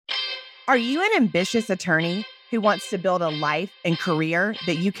Are you an ambitious attorney who wants to build a life and career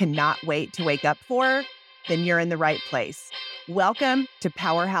that you cannot wait to wake up for? Then you're in the right place. Welcome to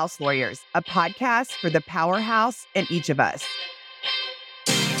Powerhouse Lawyers, a podcast for the powerhouse in each of us.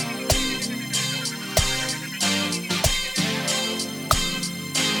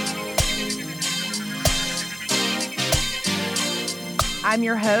 I'm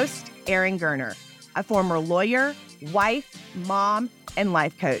your host, Erin Gerner, a former lawyer, wife, mom, and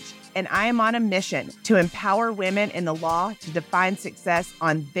life coach. And I am on a mission to empower women in the law to define success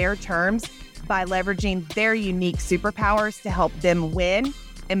on their terms by leveraging their unique superpowers to help them win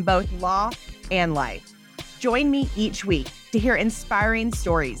in both law and life. Join me each week to hear inspiring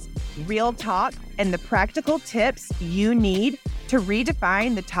stories, real talk, and the practical tips you need to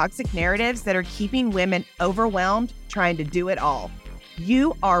redefine the toxic narratives that are keeping women overwhelmed trying to do it all.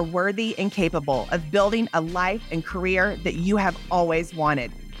 You are worthy and capable of building a life and career that you have always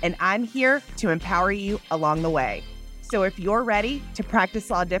wanted. And I'm here to empower you along the way. So if you're ready to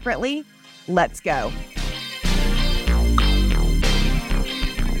practice law differently, let's go.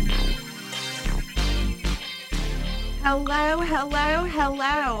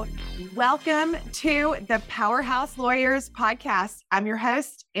 Hello. Welcome to the Powerhouse Lawyers podcast. I'm your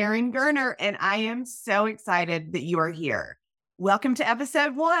host, Erin Gerner, and I am so excited that you are here. Welcome to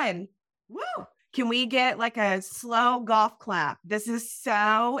episode 1. Woo! Can we get like a slow golf clap? This is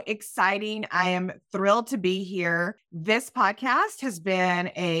so exciting. I am thrilled to be here. This podcast has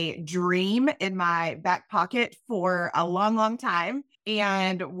been a dream in my back pocket for a long time.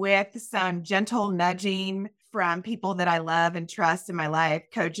 And with some gentle nudging from people that I love and trust in my life,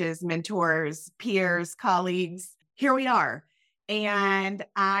 coaches, mentors, peers, colleagues, here we are. And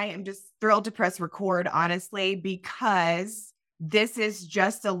I am just thrilled to press record, honestly, because this is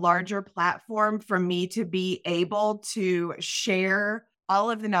just a larger platform for me to be able to share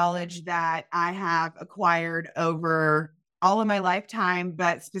all of the knowledge that I have acquired over all of my lifetime,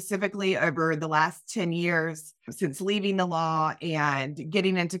 but specifically over the last 10 years since leaving the law and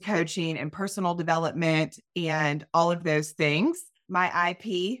getting into coaching and personal development and all of those things, my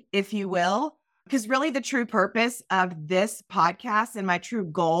IP, if you will. Because really the true purpose of this podcast and my true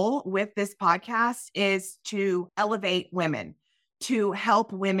goal with this podcast is to elevate women, to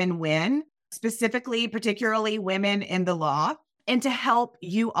help women win, specifically, particularly women in the law, and to help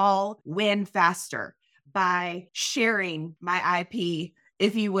you all win faster by sharing my IP,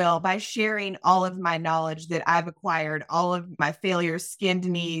 if you will, by sharing all of my knowledge that I've acquired, all of my failures, skinned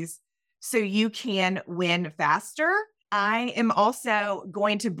knees, so you can win faster. I am also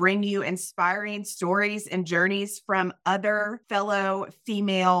going to bring you inspiring stories and journeys from other fellow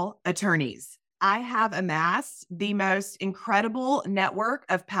female attorneys. I have amassed the most incredible network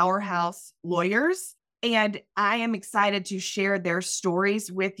of powerhouse lawyers, and I am excited to share their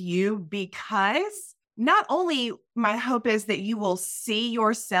stories with you because not only my hope is that you will see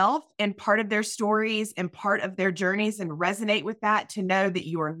yourself in part of their stories and part of their journeys and resonate with that to know that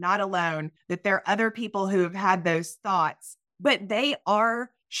you are not alone, that there are other people who have had those thoughts, but they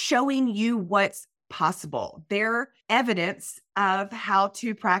are showing you what's possible. They're evidence of how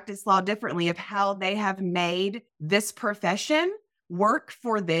to practice law differently, of how they have made this profession work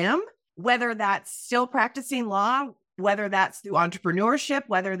for them, whether that's still practicing law, whether that's through entrepreneurship,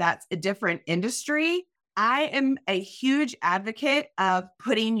 whether that's a different industry. I am a huge advocate of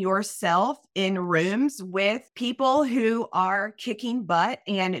putting yourself in rooms with people who are kicking butt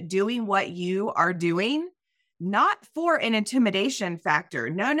and doing what you are doing, not for an intimidation factor.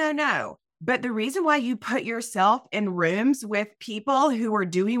 No. But the reason why you put yourself in rooms with people who are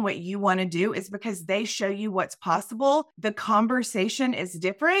doing what you want to do is because they show you what's possible. The conversation is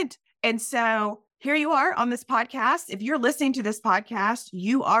different. And so here you are on this podcast. If you're listening to this podcast,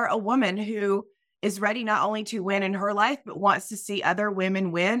 you are a woman who is ready not only to win in her life, but wants to see other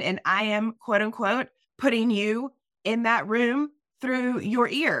women win. And I am, quote unquote, putting you in that room through your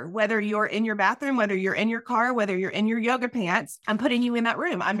ear, whether you're in your bathroom, whether you're in your car, whether you're in your yoga pants, I'm putting you in that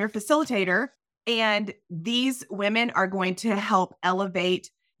room. I'm your facilitator. And these women are going to help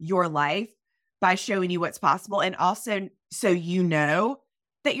elevate your life by showing you what's possible. And also so you know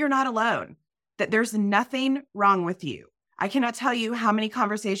that you're not alone, that there's nothing wrong with you. I cannot tell you how many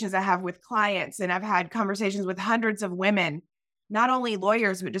conversations I have with clients, and I've had conversations with hundreds of women, not only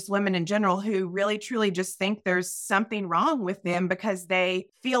lawyers, but just women in general who really, truly just think there's something wrong with them because they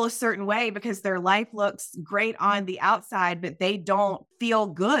feel a certain way because their life looks great on the outside, but they don't feel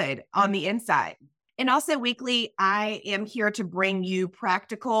good on the inside. And also weekly, I am here to bring you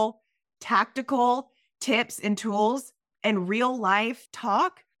practical, tactical tips and tools and real life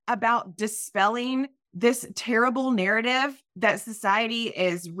talk about dispelling this terrible narrative that society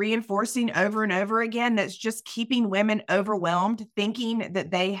is reinforcing over and over again that's just keeping women overwhelmed, thinking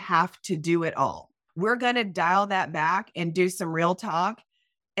that they have to do it all. We're going to dial that back and do some real talk.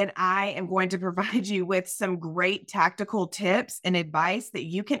 And I am going to provide you with some great tactical tips and advice that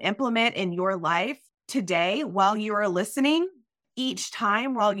you can implement in your life today while you are listening, each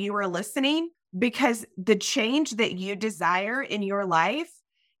time while you are listening, because the change that you desire in your life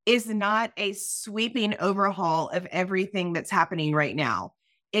is not a sweeping overhaul of everything that's happening right now.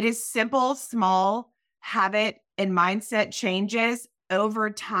 It is simple, small habit and mindset changes over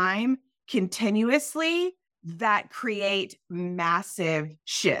time, continuously, that create massive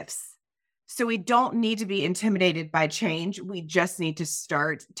shifts. So we don't need to be intimidated by change. We just need to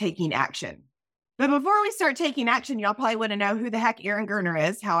start taking action. But before we start taking action, y'all probably want to know who the heck Erin Gerner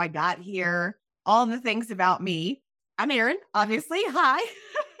is, how I got here, all the things about me. I'm Erin, obviously. Hi.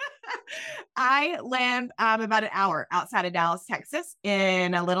 I live about an hour outside of Dallas, Texas,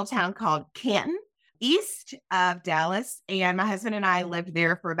 in a little town called Canton, east of Dallas. And my husband and I lived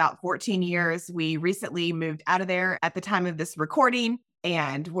there for about 14 years. We recently moved out of there at the time of this recording,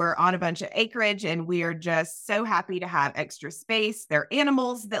 and we're on a bunch of acreage, and we are just so happy to have extra space. There are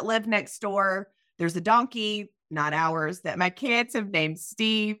animals that live next door. There's a donkey, not ours, that my kids have named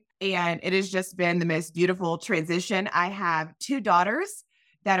Steve. And it has just been the most beautiful transition. I have two daughters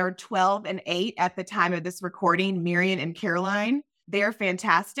that are 12 and 8 at the time of this recording, Miriam and Caroline. They are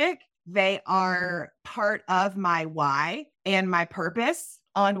fantastic. They are part of my why and my purpose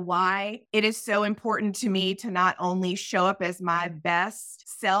on why it is so important to me to not only show up as my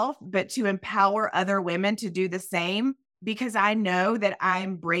best self, but to empower other women to do the same, because I know that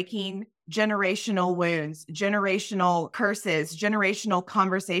I'm breaking generational wounds, generational curses, generational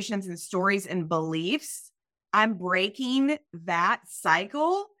conversations and stories and beliefs. I'm breaking that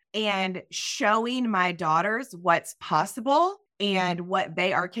cycle and showing my daughters what's possible and what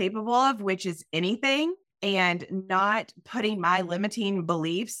they are capable of, which is anything, and not putting my limiting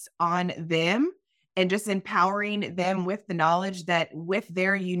beliefs on them, and just empowering them with the knowledge that with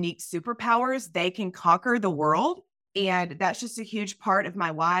their unique superpowers, they can conquer the world. And that's just a huge part of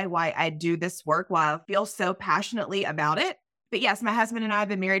my why I do this work, why I feel so passionately about it. But yes, my husband and I have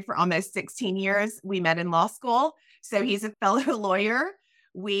been married for almost 16 years. We met in law school. So he's a fellow lawyer.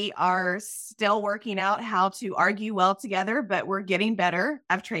 We are still working out how to argue well together, but we're getting better.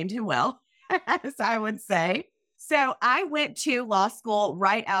 I've trained him well, as I would say. So I went to law school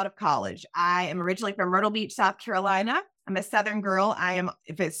right out of college. I am originally from Myrtle Beach, South Carolina. I'm a Southern girl.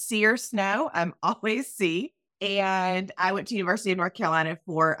 If it's sea or snow, I'm always sea. And I went to University of North Carolina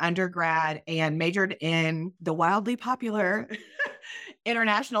for undergrad and majored in the wildly popular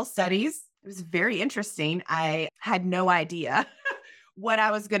international studies. It was very interesting. I had no idea what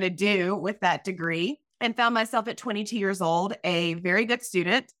I was going to do with that degree, and found myself at 22 years old, a very good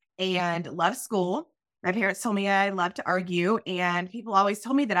student and loved school. My parents told me I loved to argue, and people always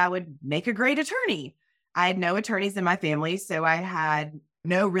told me that I would make a great attorney. I had no attorneys in my family, so I had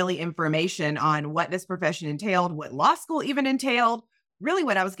no really information on what this profession entailed, what law school even entailed, really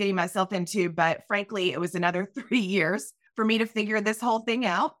what I was getting myself into. But frankly, it was another 3 years for me to figure this whole thing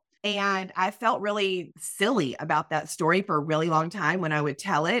out. And I felt really silly about that story for a really long time when I would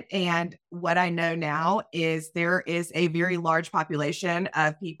tell it. And what I know now is there is a very large population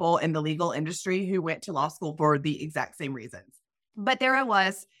of people in the legal industry who went to law school for the exact same reasons. But there I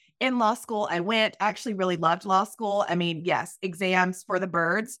was in law school. I actually really loved law school. I mean, yes, exams for the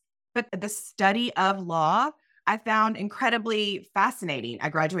birds, but the study of law I found incredibly fascinating. I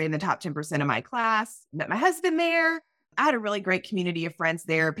graduated in the top 10% of my class, met my husband there. I had a really great community of friends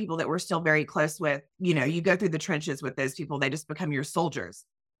there, people that we're still very close with. You know, you go through the trenches with those people, they just become your soldiers.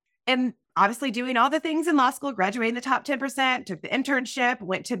 And obviously doing all the things in law school, graduating in the top 10%, took the internship,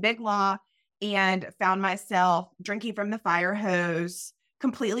 went to big law, and found myself drinking from the fire hose,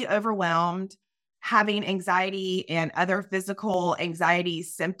 completely overwhelmed, having anxiety and other physical anxiety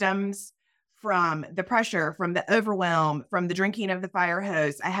symptoms from the pressure, from the overwhelm, from the drinking of the fire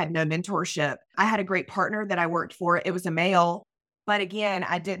hose. I had no mentorship. I had a great partner that I worked for. It was a male. But again,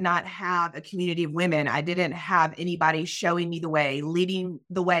 I did not have a community of women. I didn't have anybody showing me the way, leading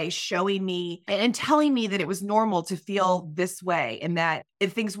the way, showing me and telling me that it was normal to feel this way, and that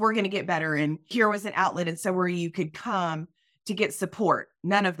if things were going to get better, and here was an outlet and somewhere you could come to get support.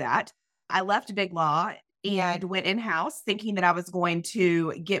 None of that. I left big law and went in-house thinking that I was going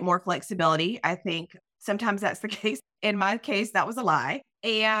to get more flexibility. I think sometimes that's the case. In my case, that was a lie.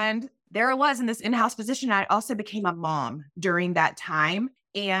 And there I was in this in-house position. I also became a mom during that time.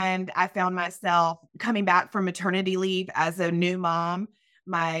 And I found myself coming back from maternity leave as a new mom.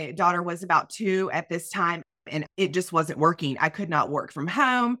 My daughter was about 2 at this time, and it just wasn't working. I could not work from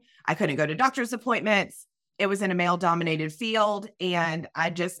home. I couldn't go to doctor's appointments. It was in a male dominated field. And I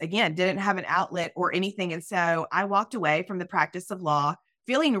just, again, didn't have an outlet or anything. And so I walked away from the practice of law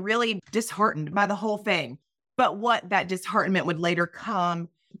feeling really disheartened by the whole thing. But what that disheartenment would later come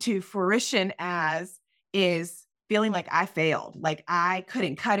to fruition as is feeling like I failed, like I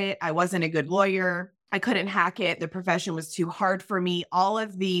couldn't cut it. I wasn't a good lawyer. I couldn't hack it. The profession was too hard for me. All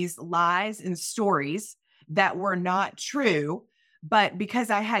of these lies and stories that were not true. But because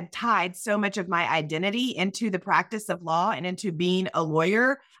I had tied so much of my identity into the practice of law and into being a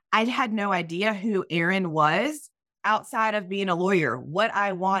lawyer, I had no idea who Erin was outside of being a lawyer, what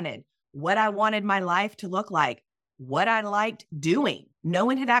I wanted my life to look like, what I liked doing. No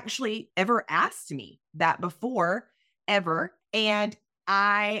one had actually ever asked me that before, ever. And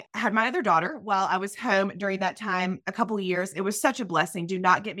I had my other daughter while I was home during that time, a couple of years. It was such a blessing. Do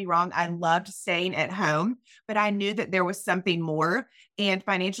not get me wrong. I loved staying at home, but I knew that there was something more. And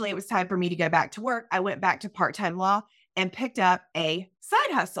financially, it was time for me to go back to work. I went back to part-time law and picked up a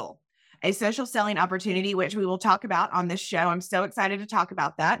side hustle, a social selling opportunity, which we will talk about on this show. I'm so excited to talk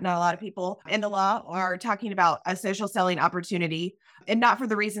about that. Not a lot of people in the law are talking about a social selling opportunity, and not for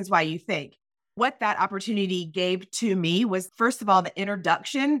the reasons why you think. What that opportunity gave to me was, first of all, the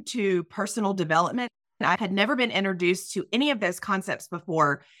introduction to personal development. I had never been introduced to any of those concepts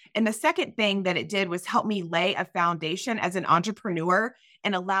before. And the second thing that it did was help me lay a foundation as an entrepreneur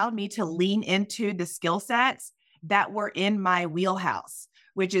and allowed me to lean into the skill sets that were in my wheelhouse,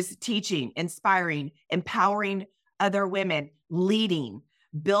 which is teaching, inspiring, empowering other women, leading,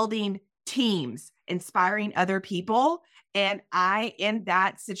 building teams, inspiring other people. And I, in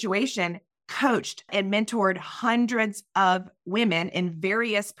that situation, coached and mentored hundreds of women in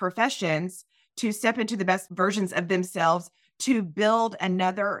various professions to step into the best versions of themselves, to build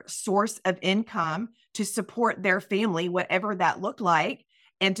another source of income, to support their family, whatever that looked like,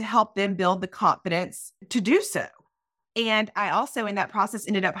 and to help them build the confidence to do so. And I also, in that process,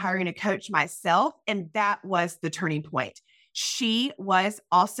 ended up hiring a coach myself. And that was the turning point. She was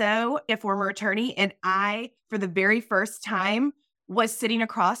also a former attorney. And I, for the very first time, was sitting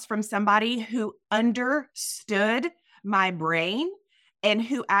across from somebody who understood my brain and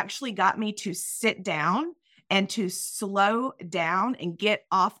who actually got me to sit down and to slow down and get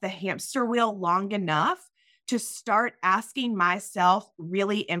off the hamster wheel long enough to start asking myself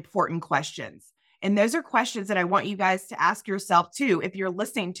really important questions. And those are questions that I want you guys to ask yourself too, if you're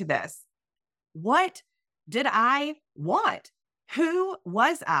listening to this. What did I want? Who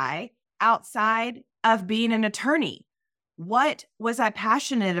was I outside of being an attorney? What was I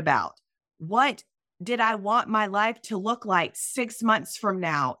passionate about? What did I want my life to look like 6 months from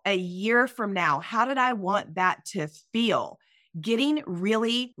now, a year from now? How did I want that to feel? Getting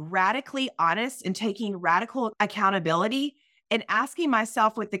really radically honest and taking radical accountability and asking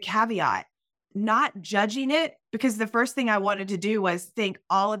myself with the caveat, not judging it, because the first thing I wanted to do was think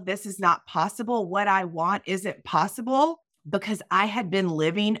all of this is not possible. What I want isn't possible, because I had been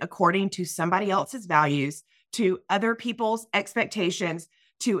living according to somebody else's values, to other people's expectations,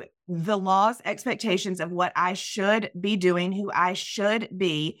 to the law's expectations of what I should be doing, who I should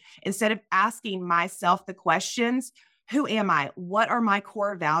be, instead of asking myself the questions, who am I? What are my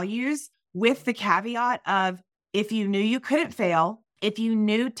core values? With the caveat of, if you knew you couldn't fail, if you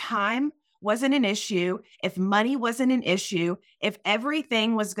knew time wasn't an issue, if money wasn't an issue, if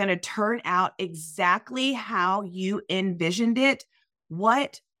everything was going to turn out exactly how you envisioned it,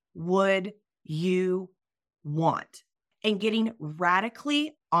 what would you want? And getting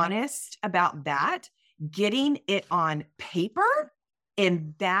radically honest about that, getting it on paper.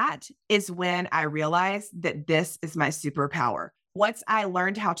 And that is when I realized that this is my superpower. Once I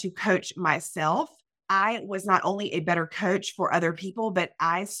learned how to coach myself, I was not only a better coach for other people, but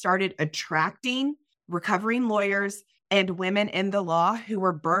I started attracting recovering lawyers and women in the law who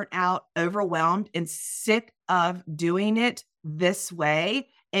were burnt out, overwhelmed, and sick of doing it this way,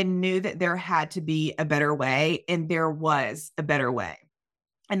 and knew that there had to be a better way, and there was a better way.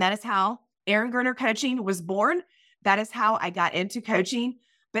 And that is how Erin Gerner Coaching was born. That is how I got into coaching.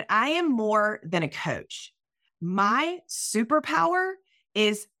 But I am more than a coach. My superpower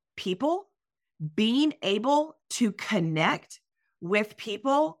is people, being able to connect with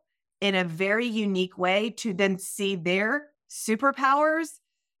people in a very unique way to then see their superpowers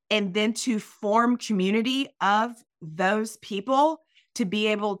and then to form community of those people to be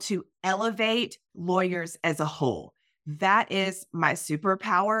able to elevate lawyers as a whole. That is my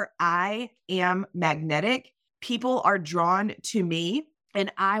superpower. I am magnetic. People are drawn to me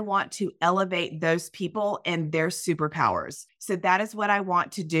And I want to elevate those people and their superpowers. So that is what I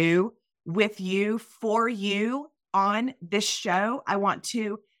want to do with you, for you on this show. I want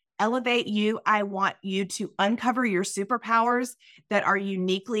to elevate you. I want you to uncover your superpowers that are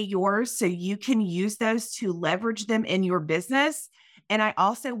uniquely yours so you can use those to leverage them in your business. And I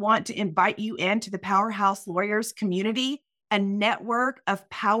also want to invite you into the Powerhouse Lawyers community, a network of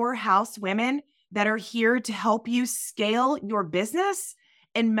powerhouse women that are here to help you scale your business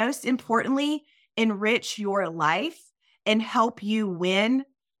and, most importantly, enrich your life and help you win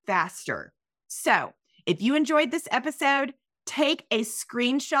faster. So if you enjoyed this episode, take a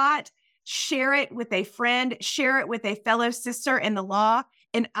screenshot, share it with a friend, share it with a fellow sister in the law,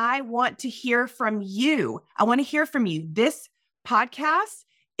 and I want to hear from you. I want to hear from you. This podcast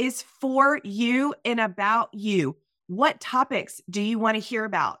is for you and about you. What topics do you want to hear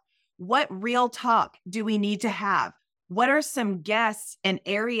about? What real talk do we need to have? What are some guests and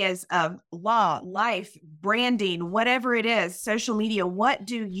areas of law, life, branding, whatever it is, social media? What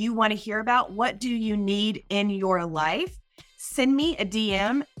do you want to hear about? What do you need in your life? Send me a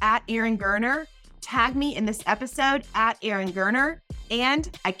DM at Erin Gerner. Tag me in this episode at Erin Gerner. And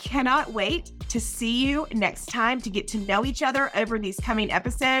I cannot wait to see you next time to get to know each other over these coming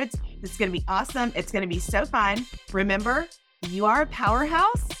episodes. It's going to be awesome. It's going to be so fun. Remember, you are a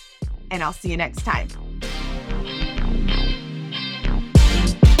powerhouse, and I'll see you next time.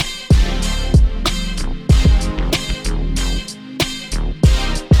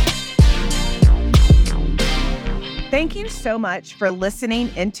 Thank you so much for listening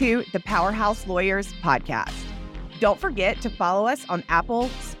into the Powerhouse Lawyers podcast. Don't forget to follow us on Apple,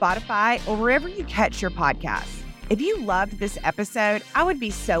 Spotify, or wherever you catch your podcasts. If you loved this episode, I would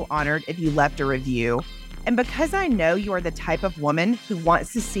be so honored if you left a review. And because I know you are the type of woman who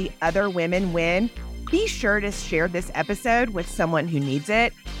wants to see other women win, be sure to share this episode with someone who needs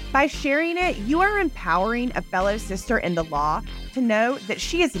it. By sharing it, you are empowering a fellow sister in the law to know that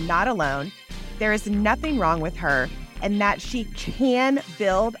she is not alone, there is nothing wrong with her, and that she can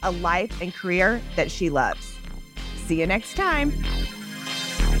build a life and career that she loves. See you next time.